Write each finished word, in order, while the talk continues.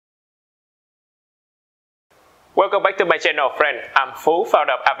Welcome back to my channel, friend. I'm Phú,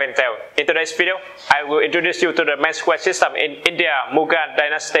 founder of Aventel. In today's video, I will introduce you to the menswear system in India Mughal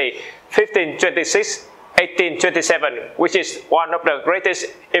dynasty 1526-1827, which is one of the greatest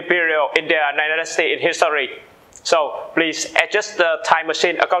imperial India dynasty in history. So please adjust the time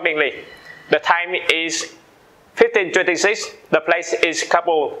machine accordingly. The time is 1526, the place is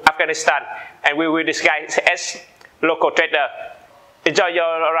Kabul, Afghanistan, and we will disguise as local trader. Enjoy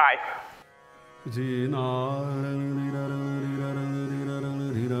your ride.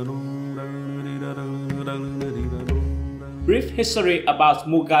 Brief history about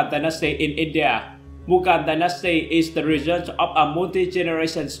Mughal dynasty in India. Mughal dynasty is the result of a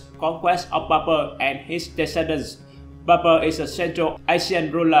multi-generation conquest of Babur and his descendants. Babur is a Central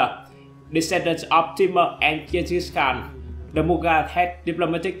Asian ruler, descendant of Timur and Genghis Khan. The Mughal had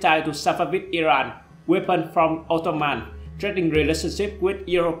diplomatic ties to Safavid Iran, weapons from Ottoman, trading relationship with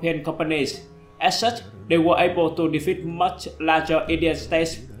European companies. As such, they were able to defeat much larger Indian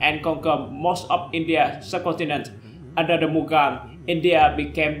states and conquer most of India's subcontinent. Under the Mughal, India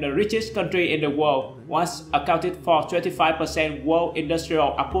became the richest country in the world, once accounted for 25% world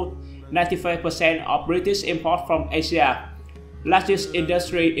industrial output, 95% of British import from Asia. Largest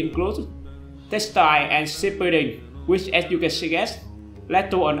industry include textile and shipbuilding, which, as you can guess,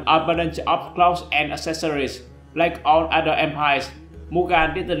 led to an abundance of clothes and accessories. Like all other empires,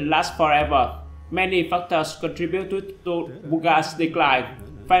 Mughal didn't last forever. Many factors contributed to Mughal's decline: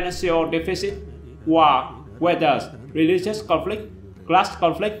 financial deficit, war, weather, religious conflict, class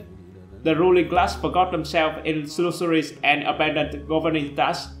conflict. The ruling class forgot themselves in luxuries and abandoned governing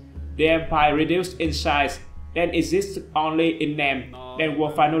tasks. The empire reduced in size, then existed only in name, then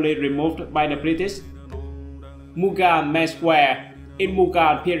were finally removed by the British. Mughal menswear. In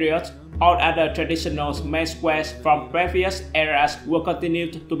Mughal period, all other traditional menswear from previous eras were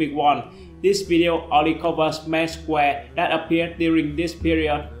continued to be worn. This video only covers menswear that appeared during this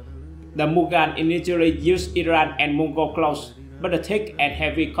period. The Mughal initially used Iran and Mongol clothes, but the thick and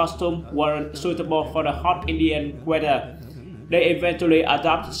heavy costumes weren't suitable for the hot Indian weather. They eventually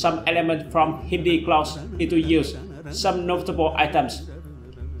adopted some elements from Hindi clothes into use. Some notable items: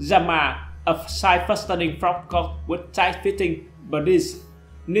 Zama, a side-fastening frock coat with tight-fitting bodice,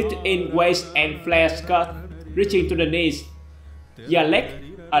 knit-in waist and flare skirt reaching to the knees. Yalek,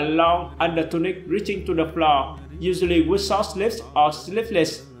 a long undertunic reaching to the floor, usually with short sleeves or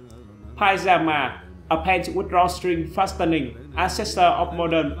sleeveless. Pajama, a pant with drawstring fastening, ancestor of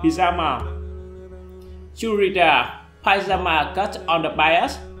modern pyjama. Churida, pajama cut on the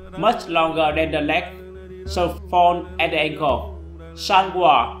bias, much longer than the leg, so fall at the ankle.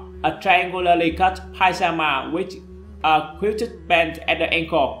 Shalwar, a triangularly cut pajama with a quilted band at the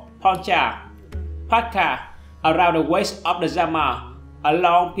ankle. Poncha. Patka, around the waist of the zama, a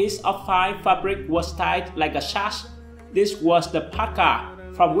long piece of fine fabric was tied like a sash. This was the patka,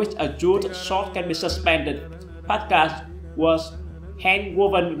 from which a jeweled sword can be suspended. Patka was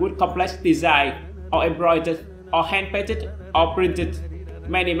hand-woven with complex design, or embroidered, or hand-painted, or printed.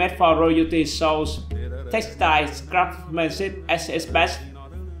 Many made for royalty shows. Textile craftsmanship at its best.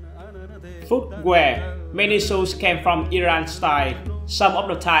 Footwear. Many shoes came from Iran style. Some of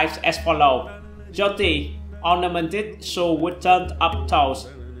the types as follow: Joti, ornamented shoe with turned-up toes.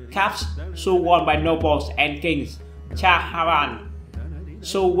 Caps, shoe worn by nobles and kings. Chaharan,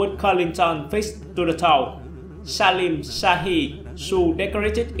 shoe with curling tongue fixed to the toe. Salim Shahi, shoe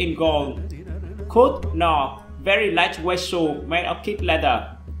decorated in gold. Khut Nor, very lightweight shoe made of kid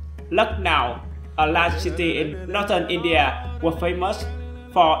leather. Lucknow, a large city in northern India, was famous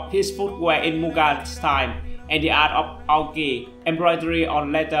for his footwear in Mughal's time, and the art of algi, embroidery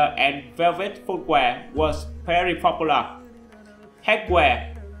on leather and velvet footwear, was very popular.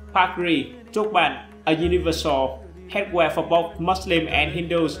 Headwear. Pagri, turban, a universal headwear for both Muslim and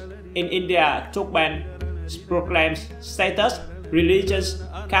Hindus. In India, turban proclaims status, religion,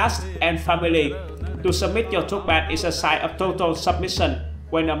 caste, and family. To submit your turban is a sign of total submission.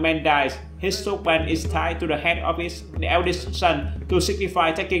 When a man dies, his turban is tied to the head of his eldest son to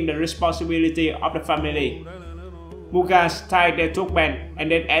signify taking the responsibility of the family. Mughals tied their turban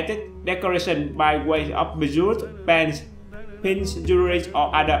and then added decoration by way of bejeweled bands, pins, jewelry,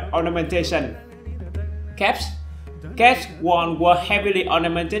 or other ornamentation. Caps. Caps worn were heavily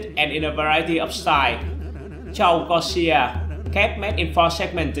ornamented and in a variety of styles. Chaukosia, cap made in four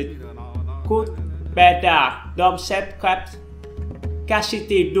segmented. Kut Beda, dome-shaped cap.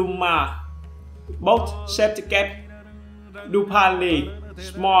 Kasiti Duma, boat-shaped cap. Dupali,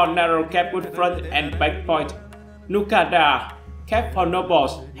 small narrow cap with front and back point. Nukada, cap for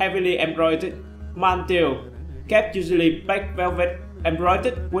nobles, heavily embroidered. Mantil, cap usually black velvet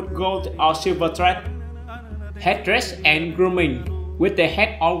embroidered with gold or silver thread. Headdress and grooming. With the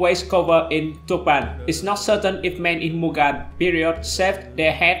head always covered in turban, it's not certain if men in Mughal period shaved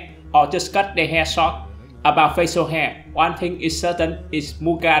their head or just cut their hair short. About facial hair, one thing is certain is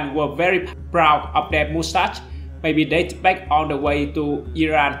Mughal were very proud of their mustache, maybe date back all the way to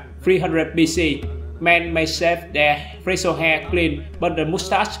Iran 300 BC. Men may shave their facial hair clean, but the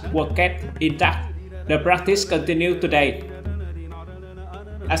mustache was kept intact. The practice continues today.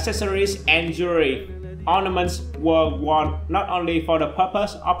 Accessories and jewelry. Ornaments were worn not only for the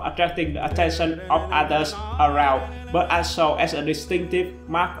purpose of attracting the attention of others around, but also as a distinctive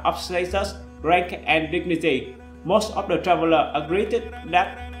mark of status, rank, and dignity. Most of the travelers agreed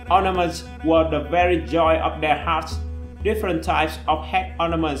that ornaments were the very joy of their hearts. Different types of head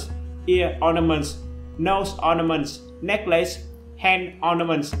ornaments, ear ornaments, nose ornaments, necklace, hand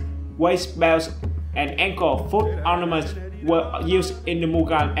ornaments, waist belts, and ankle foot ornaments were used in the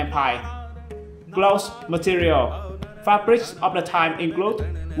Mughal Empire. Clothes material. Fabrics of the time include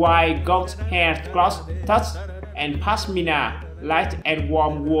white goat hair cloth, tusk, and pashmina, light and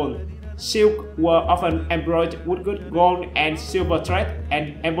warm wool. Silk were often embroidered with good gold and silver thread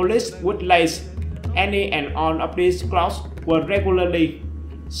and embellished with lace. Any and all of these clothes were regularly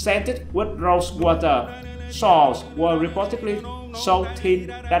scented with rose water. Shawls were reportedly so thin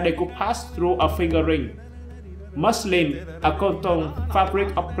that they could pass through a finger ring. Muslin, a cotton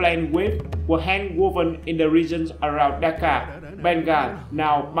fabric of plain weave, were hand-woven in the regions around Dhaka, Bengal,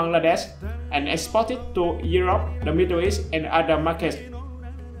 now Bangladesh, and exported to Europe, the Middle East, and other markets.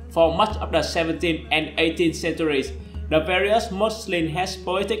 For much of the 17th and 18th centuries, the various muslin has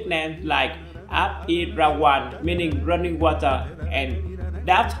poetic names like Ab-i-Rawan, meaning running water, and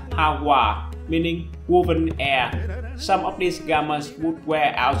Dabt Hawa, meaning woven air. Some of these garments would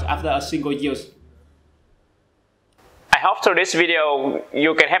wear out after a single use. I hope through this video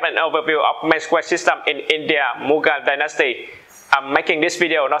you can have an overview of Menswear system in India, Mughal dynasty. I'm making this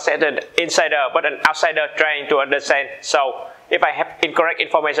video not as an insider but an outsider trying to understand. So if I have incorrect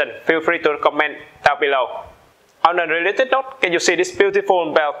information, feel free to comment down below. On a related note, can you see this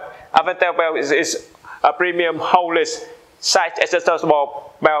beautiful belt? Avatar belt is a premium holeless, size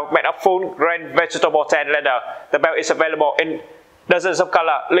adjustable belt made of full-grain vegetable tan leather. The belt is available in dozens of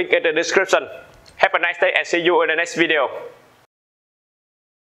colors. Link in the description. Have a nice day and see you in the next video.